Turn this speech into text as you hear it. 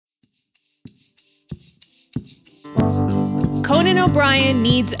Conan O'Brien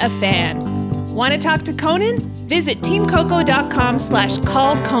Needs a Fan. Want to talk to Conan? Visit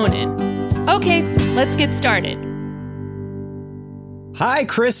teamcoco.com/callconan. Okay, let's get started. Hi,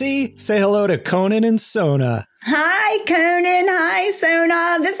 Chrissy. Say hello to Conan and Sona. Hi, Conan. Hi,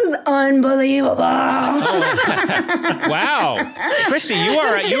 Sona. This is unbelievable. Wow, Chrissy, you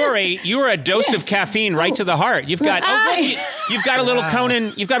are a dose of caffeine right to the heart. You've got you've got a little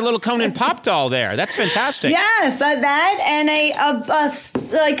Conan. You've got a little Conan pop doll there. That's fantastic. Yes, that and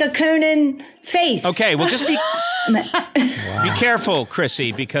a Conan face. Okay, well, just be careful,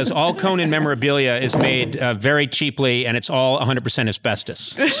 Chrissy, because all Conan memorabilia is made very cheaply, and it's all 100%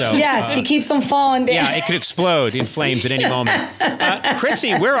 asbestos. So yes, he keeps them falling down. Yeah, it could explode in flames at any moment.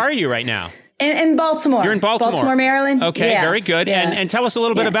 Chrissy, where are you right now? In Baltimore. You're in Baltimore, Maryland. Okay, yes, very good. yeah. And tell us a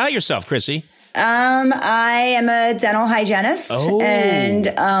little bit about yourself, Chrissy. I am a dental hygienist. Oh. And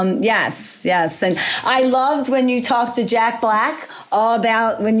yes. And I loved when you talked to Jack Black all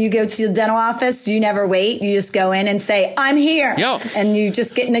about when you go to the dental office, you never wait. You just go in and say, I'm here. Yo. And you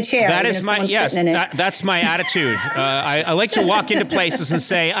just get in a chair. That is that's my attitude. I like to walk into places and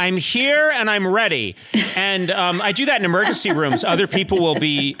say, I'm here and I'm ready. And I do that in emergency rooms. Other people will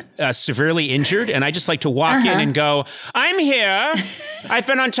be severely injured. And I just like to walk in and go, I'm here. I've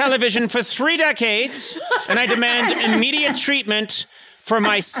been on television for 3 decades, and I demand immediate treatment for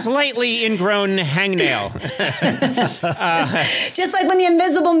my slightly ingrown hangnail. Just like when the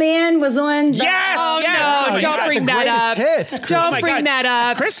Invisible Man was on. Yes! No, don't bring that up. Hits, Don't bring that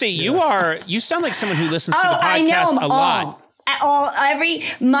up. Chrissy, you sound like someone who listens to the podcast a lot. Every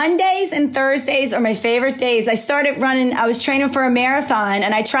Mondays and Thursdays are my favorite days. I was training for a marathon,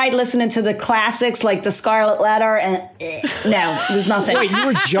 and I tried listening to the classics like The Scarlet Letter, and no, there's nothing. Wait, you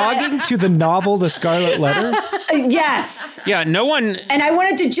were jogging to the novel The Scarlet Letter? Yes. Yeah, no one... And I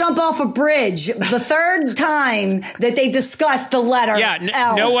wanted to jump off a bridge the third time that they discussed the letter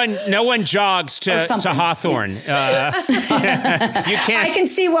L. No one jogs to Hawthorne. You can't. I can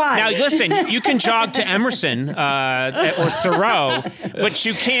see why. Now, listen, you can jog to Emerson or Thoreau, but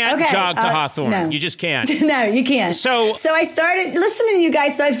you can't jog to Hawthorne. No. You just can't. No, you can't. So I started listening to you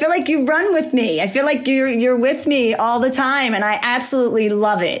guys, so I feel like you run with me. I feel like you're with me all the time, and I absolutely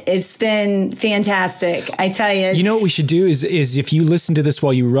love it. It's been fantastic, I tell you. You know what we should do is if you listen to this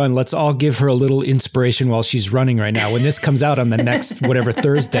while you run, let's all give her a little inspiration while she's running right now. When this comes out on the next whatever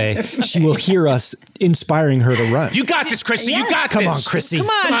Thursday, she will hear us inspiring her to run. You got this, Chrissy. You got Come this. on, Chrissy. Come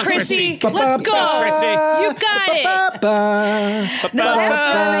on, Chrissy. Let's go. Chrissy. You got it. The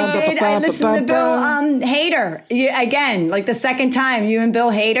last one I did, I listened to Bill Hader. Again, like the second time, you and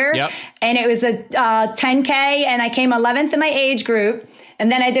Bill Hader. Yep. And it was a 10K, and I came 11th in my age group. And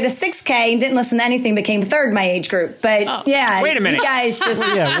then I did a 6K and didn't listen to anything, became third in my age group. But yeah, wait a minute. You guys just...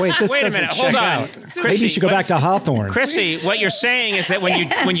 Wait, this Wait a doesn't minute. check Hold on. out. Chrissy, Maybe you should go back to Hawthorne. Chrissy, what you're saying is that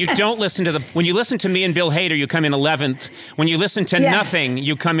when you don't listen to when you listen to me and Bill Hader, you come in 11th. When you listen to nothing,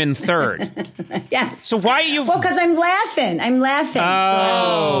 you come in third. Yes. So why are you? Well, because I'm laughing.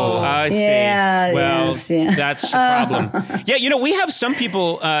 Oh, I see. Yeah, well, yes. that's a problem. Yeah, we have some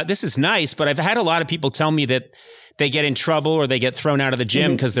people. This is nice, but I've had a lot of people tell me that they get in trouble or they get thrown out of the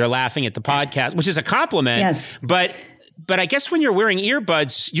gym because they're laughing at the podcast, which is a compliment. Yes. But I guess when you're wearing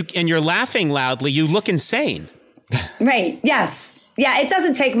earbuds and you're laughing loudly, you look insane. Right. Yes. Yeah, it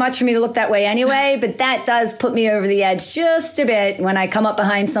doesn't take much for me to look that way anyway, but that does put me over the edge just a bit when I come up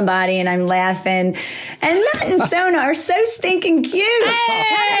behind somebody and I'm laughing. And Matt and Sona are so stinking cute.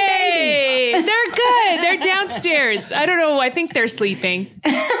 Hey, they're good. They're downstairs. I don't know. I think they're sleeping.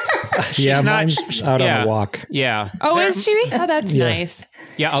 Mine's out on a walk. Yeah. Oh, is she? Oh, that's nice.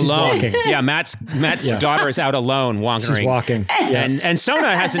 Yeah, She's alone. walking. Yeah, Matt's daughter is out alone, wandering. She's walking. Yeah. And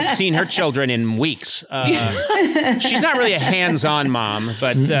Sona hasn't seen her children in weeks. She's not really a hands-on mom,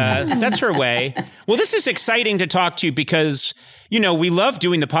 but that's her way. Well, this is exciting to talk to you because, we love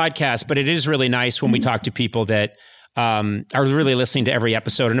doing the podcast, but it is really nice when we talk to people that are really listening to every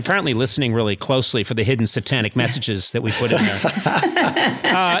episode and apparently listening really closely for the hidden satanic messages that we put in there.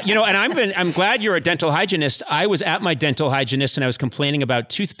 And I'm glad you're a dental hygienist. I was at my dental hygienist and I was complaining about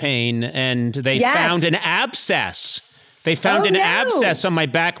tooth pain and they found an abscess. They found an abscess on my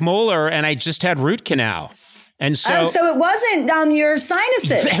back molar and I just had root canal. And so, so it wasn't your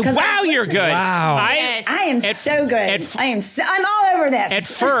sinuses. Wow, you're good. Wow. I am so good. I'm all over this. At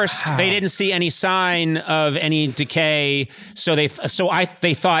first, they didn't see any sign of any decay, so they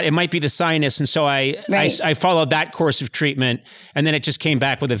thought it might be the sinus, and so I followed that course of treatment, and then it just came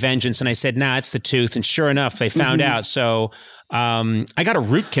back with a vengeance, and I said, nah, it's the tooth, and sure enough, they found out. So I got a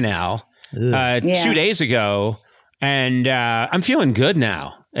root canal 2 days ago, and I'm feeling good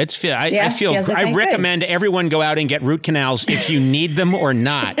now. I feel feels like I good. recommend everyone go out and get root canals if you need them or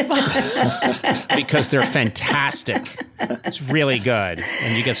not, because they're fantastic. It's really good,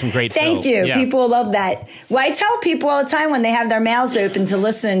 and you get some great. Thank you. Yeah. People love that. Well, I tell people all the time when they have their mouths open to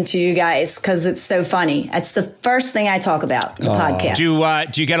listen to you guys because it's so funny. That's the first thing I talk about, the podcast.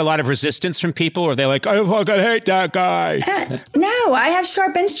 Do you get a lot of resistance from people, or are they like, I fucking hate that guy? No, I have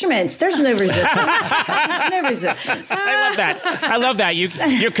sharp instruments. There's no resistance. There's no resistance. I love that. I love that.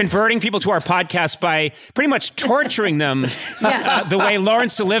 You're converting people to our podcast by pretty much torturing them the way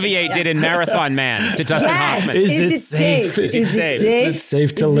Laurence Olivier did in Marathon Man to Dustin Hoffman. Is it safe? Is it safe? Is it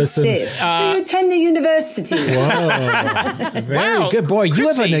safe to listen? Safe? Do you attend the university? Whoa. Very Wow, good. Boy, you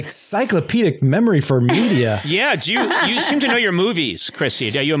have an Chrissy. encyclopedic memory for media. Yeah, you seem to know your movies,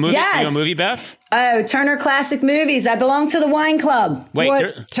 Chrissy. Are you a movie? Yes. Are you a movie buff? Oh, Turner Classic Movies. I belong to the wine club. Wait,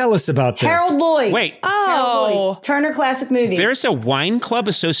 What? Tell us about this. Harold Lloyd. wait. Harold Lloyd. Turner Classic Movies. There's a wine club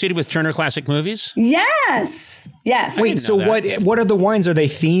associated with Turner Classic Movies? Yes. Yes. Wait, so know that. what are the wines? Are they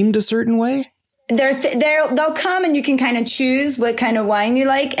themed a certain way? They'll come and you can kind of choose what kind of wine you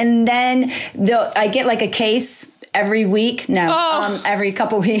like, and then I get like a case every week. No, every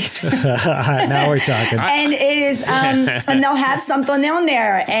couple weeks. Now we're talking. And it is, and they'll have something on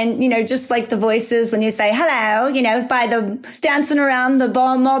there. And, just like the voices when you say hello, by the dancing around the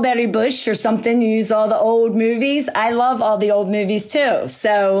mulberry bush or something, you use all the old movies. I love all the old movies too.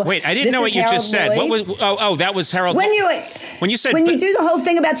 So Wait, I didn't know what you just said. What was, that was Harold. When you do the whole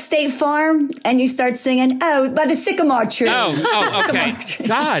thing about State Farm and you start singing, by the sycamore tree. Oh, okay.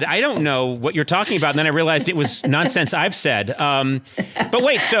 God, I don't know what you're talking about. And then I realized it was nonsense I've said. But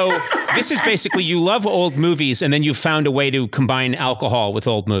wait, so this is basically you love old movies and then you found a way to combine alcohol with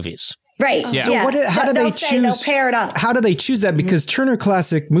old movies. Right. Yeah. So how do they choose? They'll pair it up. How do they choose that? Because Turner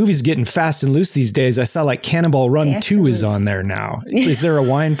Classic Movies getting fast and loose these days. I saw like Cannonball Run 2 is on there now. Is there a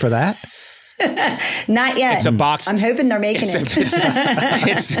wine for that? Not yet. It's a boxed. I'm hoping they're making it.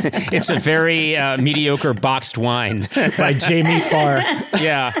 It's a very mediocre boxed wine By Jamie Farr.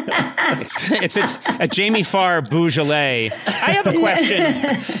 Yeah, it's a Jamie Farr Beaujolais. I have a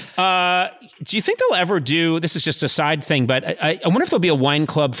question. Do you think they'll ever do? This is just a side thing, but I wonder if there'll be a wine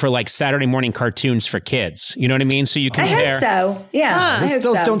club for like Saturday morning cartoons for kids. You know what I mean? So you can. I hope so. Yeah, I hope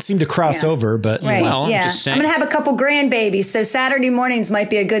Those so. don't seem to cross over, but Right. Well, I'm yeah. just saying. I'm going to have a couple grandbabies, so Saturday mornings might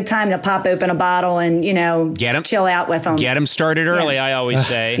be a good time to pop open a bottle and, Get 'em. chill out with them. Get them started early. I always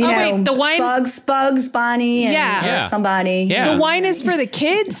say. wait, the wine- Bugs, Bonnie, and Yeah. or somebody. Yeah. The wine is for the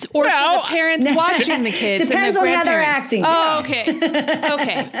kids or Well, for the parents watching the kids? Depends and the on how they're grandparents? acting. Oh,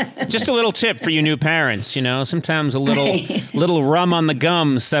 okay. Okay. Just a little tip for you new parents. Sometimes a little rum on the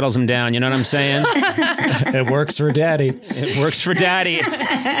gums settles them down. You know what I'm saying? it works for Daddy. It works for Daddy.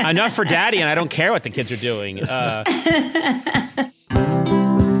 Enough for Daddy, and I don't care what the kids are doing.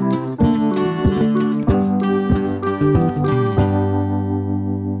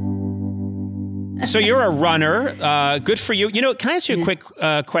 So you're a runner. Good for you. Can I ask you a quick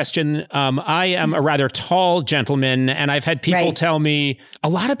question? I am a rather tall gentleman, and I've had people tell me, a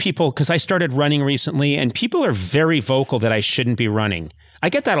lot of people, because I started running recently, and people are very vocal that I shouldn't be running. I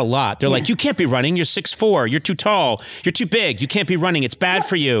get that a lot. They're like, you can't be running. You're 6'4". You're too tall. You're too big. You can't be running. It's bad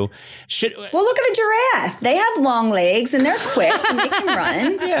for you. Well, look at a giraffe. They have long legs and they're quick and they can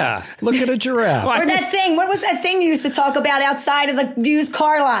run. Yeah, look at a giraffe. Or that thing. What was that thing you used to talk about outside of the used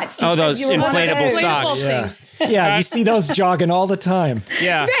car lots? You said those you were one of inflatable those. socks. Yeah. Yeah, you see those jogging all the time.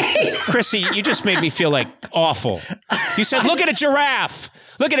 Yeah. Chrissy, you just made me feel like awful. You said, look at a giraffe.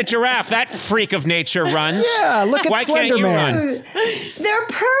 Look at a giraffe. That freak of nature runs. Yeah, look at Why can't you Slenderman. run? They're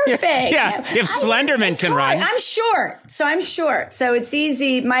perfect. Yeah, if Slenderman It's can hard. run. I'm short. So it's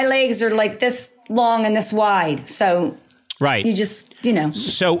easy. My legs are like this long and this wide. So Right. you just,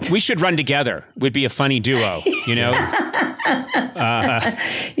 So we should run together. Would be a funny duo,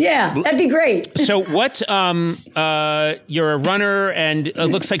 Yeah, that'd be great. So what, you're a runner and it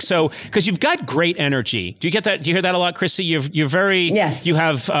looks like because you've got great energy. Do you get that? Do you hear that a lot, Chrissy? You're very, Yes. you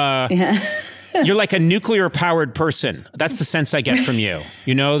have, you're like a nuclear powered person. That's the sense I get from you.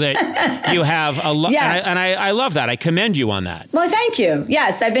 That you have a lot, Yes. and I love that. I commend you on that. Well, thank you.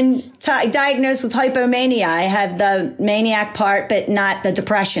 Yes, I've been diagnosed with hypomania. I have the maniac part, but not the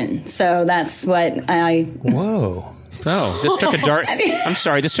depression. So that's what Whoa. Oh, this took a dark. I'm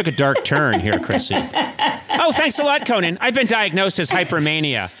sorry, this took a dark turn here, Chrissy. Oh, thanks a lot, Conan. I've been diagnosed as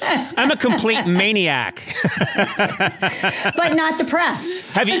hypermania. I'm a complete maniac. but not depressed.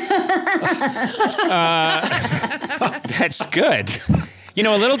 Have you? That's good.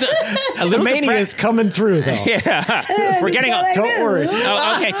 A little. The mania is coming through, though. Yeah, we're getting. Don't worry.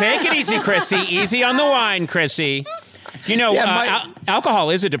 Oh, okay, take it easy, Chrissy. Easy on the wine, Chrissy. alcohol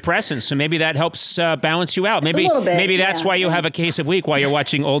is a depressant, so maybe that helps balance you out. Maybe a little bit, maybe that's yeah. why you have a case a week while you're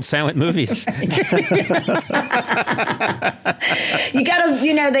watching old silent movies. You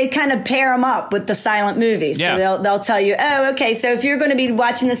gotta, they kind of pair them up with the silent movies. Yeah. So they'll tell you, oh, okay, so if you're going to be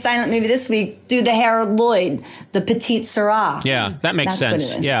watching the silent movie this week, do the Harold Lloyd, the Petite Sirah. Yeah, that makes That's sense.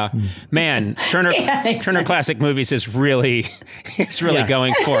 what it is. Yeah, man, Turner makes Turner sense. Classic Movies is really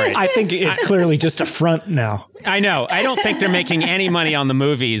going for it. I think it's clearly just a front now. I know. I don't think they're making any money on the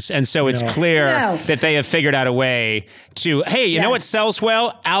movies, and so it's clear that they have figured out a way to. Hey, you know what sells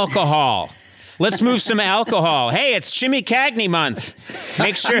well? Alcohol. Let's move some alcohol. Hey, it's Jimmy Cagney month.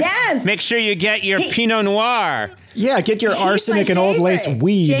 Make sure you get your Pinot Noir. Yeah, get your arsenic and old lace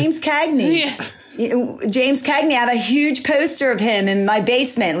weed. James Cagney. Yeah. James Cagney. I have a huge poster of him in my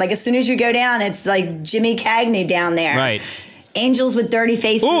basement. Like as soon as you go down, it's like Jimmy Cagney down there. Right. Angels with Dirty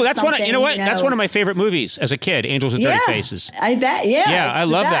Faces. Ooh, that's one. You know what? That's one of my favorite movies as a kid. Angels with Dirty Faces. I bet. Yeah. Yeah, it's I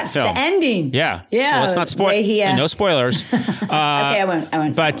the love best. that film. The ending. Yeah. Yeah. Well, let's not spoil. And no spoilers. Okay, I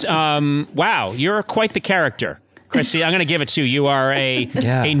won't. But wow, you're quite the character, Christy. I'm going to give it to you. You are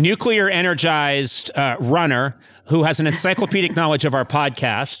a nuclear energized runner who has an encyclopedic knowledge of our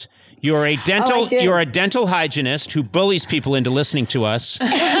podcast. You're a dental hygienist who bullies people into listening to us.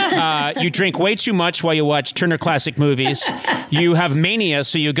 You drink way too much while you watch Turner Classic Movies. You have mania,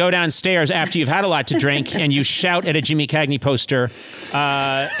 so you go downstairs after you've had a lot to drink and you shout at a Jimmy Cagney poster.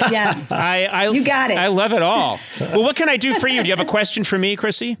 Yes. You got it. I love it all. Well, what can I do for you? Do you have a question for me,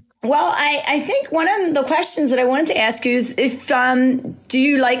 Chrissy? Well, I think one of the questions that I wanted to ask you is if do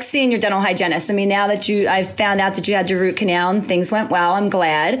you like seeing your dental hygienist? I mean, now that I found out that you had your root canal and things went well, I'm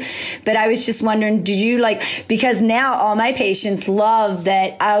glad. But I was just wondering, do you because now all my patients love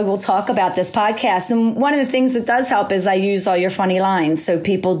that I will talk about this podcast. And one of the things that does help is I use all your funny lines. So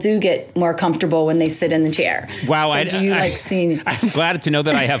people do get more comfortable when they sit in the chair. Wow. So do you like seeing? I'm glad to know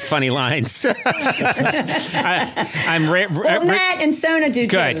that I have funny lines. Matt and Sona do too.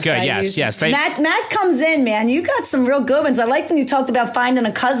 Good. Yes. Matt comes in, man. You got some real good ones. I like when you talked about finding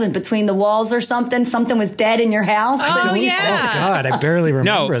a cousin between the walls or something. Something was dead in your house. Oh, yeah. Oh, God, I barely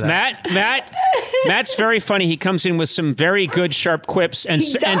remember that. Matt's very funny. He comes in with some very good, sharp quips, and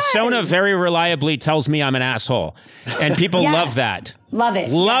does. Sona very reliably tells me I'm an asshole. And people love that. Love it.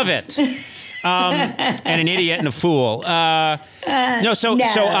 Love it. And an idiot and a fool. She doesn't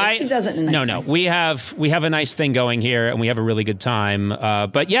in a nice way. We have a nice thing going here, and we have a really good time.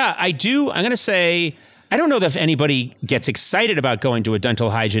 But yeah, I'm going to say, I don't know if anybody gets excited about going to a dental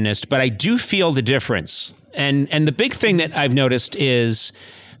hygienist, but I do feel the difference. And the big thing that I've noticed is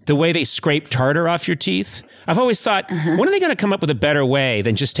the way they scrape tartar off your teeth. I've always thought, when are they going to come up with a better way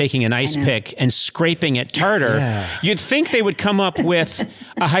than just taking an ice pick and scraping at tartar? Yeah. You'd think they would come up with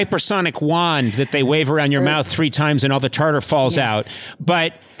a hypersonic wand that they wave around your mouth 3 times and all the tartar falls out.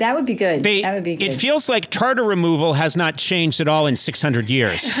 But that would be good. It feels like tartar removal has not changed at all in 600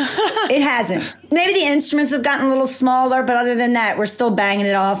 years. It hasn't. Maybe the instruments have gotten a little smaller, but other than that, we're still banging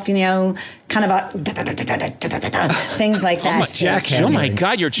it off, kind of things like that. Oh my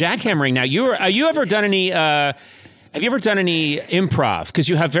God, you're jackhammering now. Have you ever done any improv? Because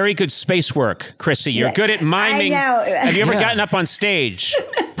you have very good space work, Chrissy. You're good at miming. I know. Have you ever gotten up on stage?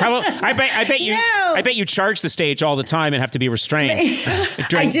 Probably. I bet you charge the stage all the time and have to be restrained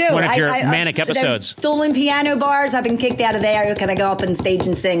during I do. one of your manic episodes. Stolen piano bars. I've been kicked out of there because I go up on stage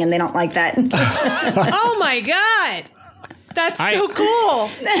and sing, and they don't like that. Oh my God. That's so cool.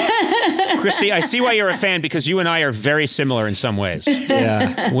 Christy, I see why you're a fan, because you and I are very similar in some ways.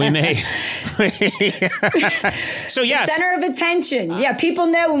 Yeah. We may. So, yes. Center of attention. Yeah, people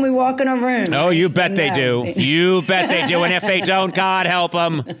know when we walk in a room. Oh, you bet they do. You bet they do. And if they don't, God help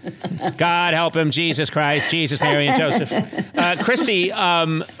them. God help them. Jesus Christ. Jesus, Mary, and Joseph. Christy,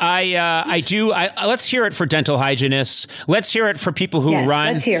 let's hear it for dental hygienists. Let's hear it for people who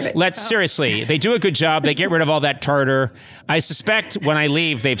run. Let's hear it. Seriously, they do a good job. They get rid of all that tartar. I suspect when I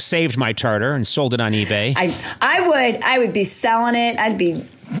leave, they've saved my tartar and sold it on eBay. I would be selling it. I'd be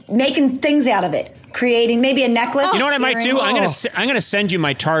making things out of it, creating maybe a necklace. You know what I might do? I'm gonna send you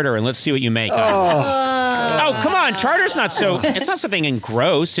my tartar and let's see what you make. Oh, come on! Tartar's not so. It's not something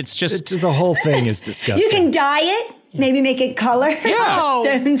gross. It's just the whole thing is disgusting. You can dye it. Maybe make it color. Yeah.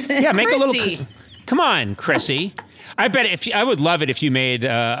 Stones. Yeah, make Chrissy. a little. Come on, Chrissy. I bet I would love it if you made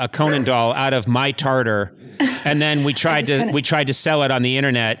a Conan doll out of my tartar and then we tried to sell it on the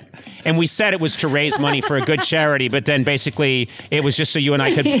internet. And we said it was to raise money for a good charity, but then basically it was just so you and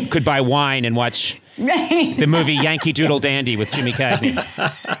I could buy wine and watch the movie Yankee Doodle Dandy with Jimmy Cagney.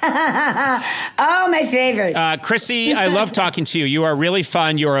 Oh, my favorite. Chrissy, I love talking to you. You are really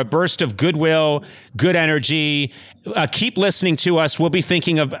fun. You're a burst of goodwill, good energy. Keep listening to us. We'll be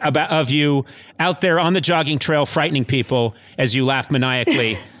thinking of you out there on the jogging trail, frightening people as you laugh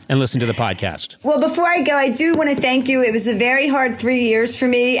maniacally and listen to the podcast. Well, before I go, I do want to thank you. It was a very hard 3 years for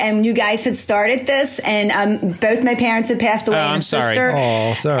me, and you guys had started this, and both my parents had passed away. I'm sorry. Sister.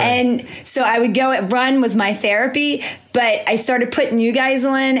 Oh, sorry. And so I would go, run was my therapy, but I started putting you guys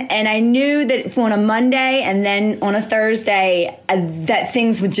on, and I knew that on a Monday and then on a Thursday, that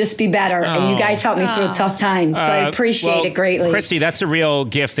things would just be better. And you guys helped me through a tough time, so I appreciate it greatly. Christy, that's a real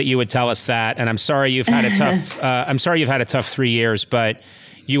gift that you would tell us that, and I'm sorry you've had a tough. I'm sorry you've had a tough 3 years, but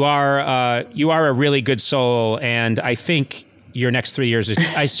you are a really good soul, and I think your next 3 years.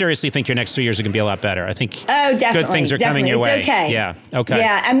 I seriously think your next 3 years are going to be a lot better. I think definitely, good things are coming your way. It's okay. Yeah. Okay.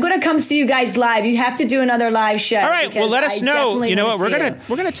 Yeah, I'm going to come see you guys live. You have to do another live show. All right. Well, let us know. You know what? We're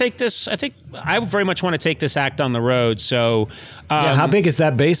gonna to take this. I think I very much want to take this act on the road. So, how big is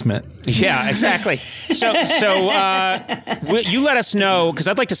that basement? Yeah, exactly. So you let us know, because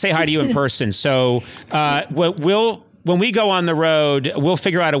I'd like to say hi to you in person. So when we go on the road, we'll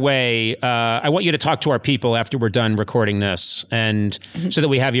figure out a way. I want you to talk to our people after we're done recording this, and so that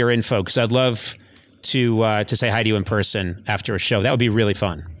we have your info, because I'd love to say hi to you in person after a show. That would be really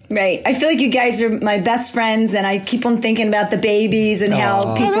fun. Right. I feel like you guys are my best friends, and I keep on thinking about the babies and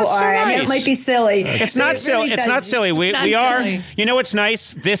how people that's so are. I know nice. it might be silly. It's not silly. Really it's not silly. We are. silly. You know what's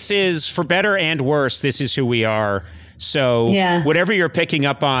nice? This is, for better and worse, this is who we are. So whatever you're picking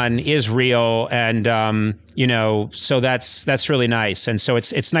up on is real, and so that's really nice. And so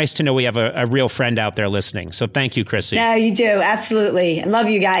it's nice to know we have a real friend out there listening. So thank you, Chrissy. No, you do. Absolutely. I love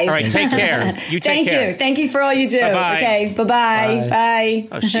you guys. All right, take care. You take care. Thank you for all you do. Bye-bye. Okay, bye-bye. Bye.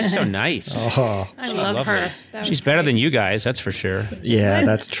 Oh, she's so nice. Oh, I love her. She's better than you guys, that's for sure. yeah,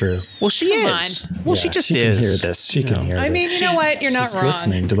 that's true. Well, she Come is. Well, she just she is. can hear this. She can hear this. I mean, you know what? You're not She's wrong.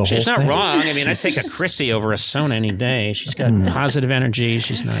 listening to the whole She's thing. not wrong. I mean, I'd take a Chrissy over a Sona any day. She's got positive energy.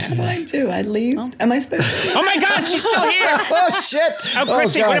 She's not. I do. I'd leave. Am I supposed to? Oh my God, she's still here. Oh, shit. Oh,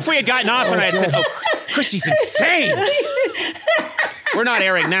 Chrissy, God. what if we had gotten off and I had said, Chrissy's insane. We're not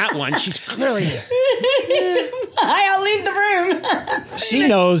airing that one. She's clearly. I'll leave the room. She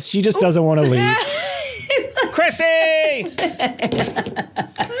knows. She just doesn't want to leave. Chrissy!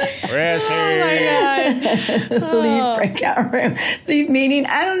 Chrissy! Oh my God. Leave breakout room. Leave meeting.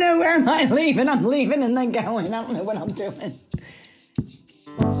 I don't know where am I leaving. I'm leaving and then going. I don't know what I'm doing.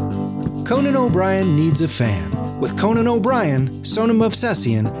 Conan O'Brien Needs a Fan, with Conan O'Brien, Sona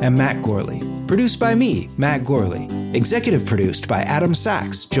Movsesian, and Matt Gorley. Produced by me, Matt Gorley. Executive produced by Adam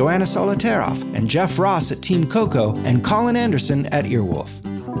Sachs, Joanna Solitaroff, and Jeff Ross at Team Coco, and Colin Anderson at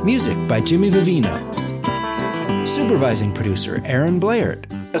Earwolf. Music by Jimmy Vivino. Supervising producer Aaron Blaird.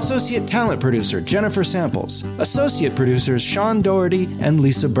 Associate talent producer Jennifer Samples. Associate producers Sean Doherty and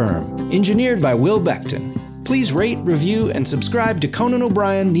Lisa Berm. Engineered by Will Beckton. Please rate, review, and subscribe to Conan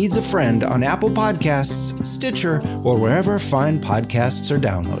O'Brien Needs a Friend on Apple Podcasts, Stitcher, or wherever fine podcasts are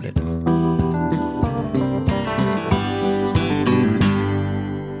downloaded.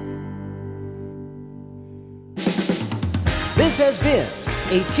 This has been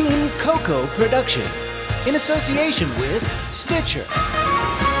a Team Coco production in association with Stitcher.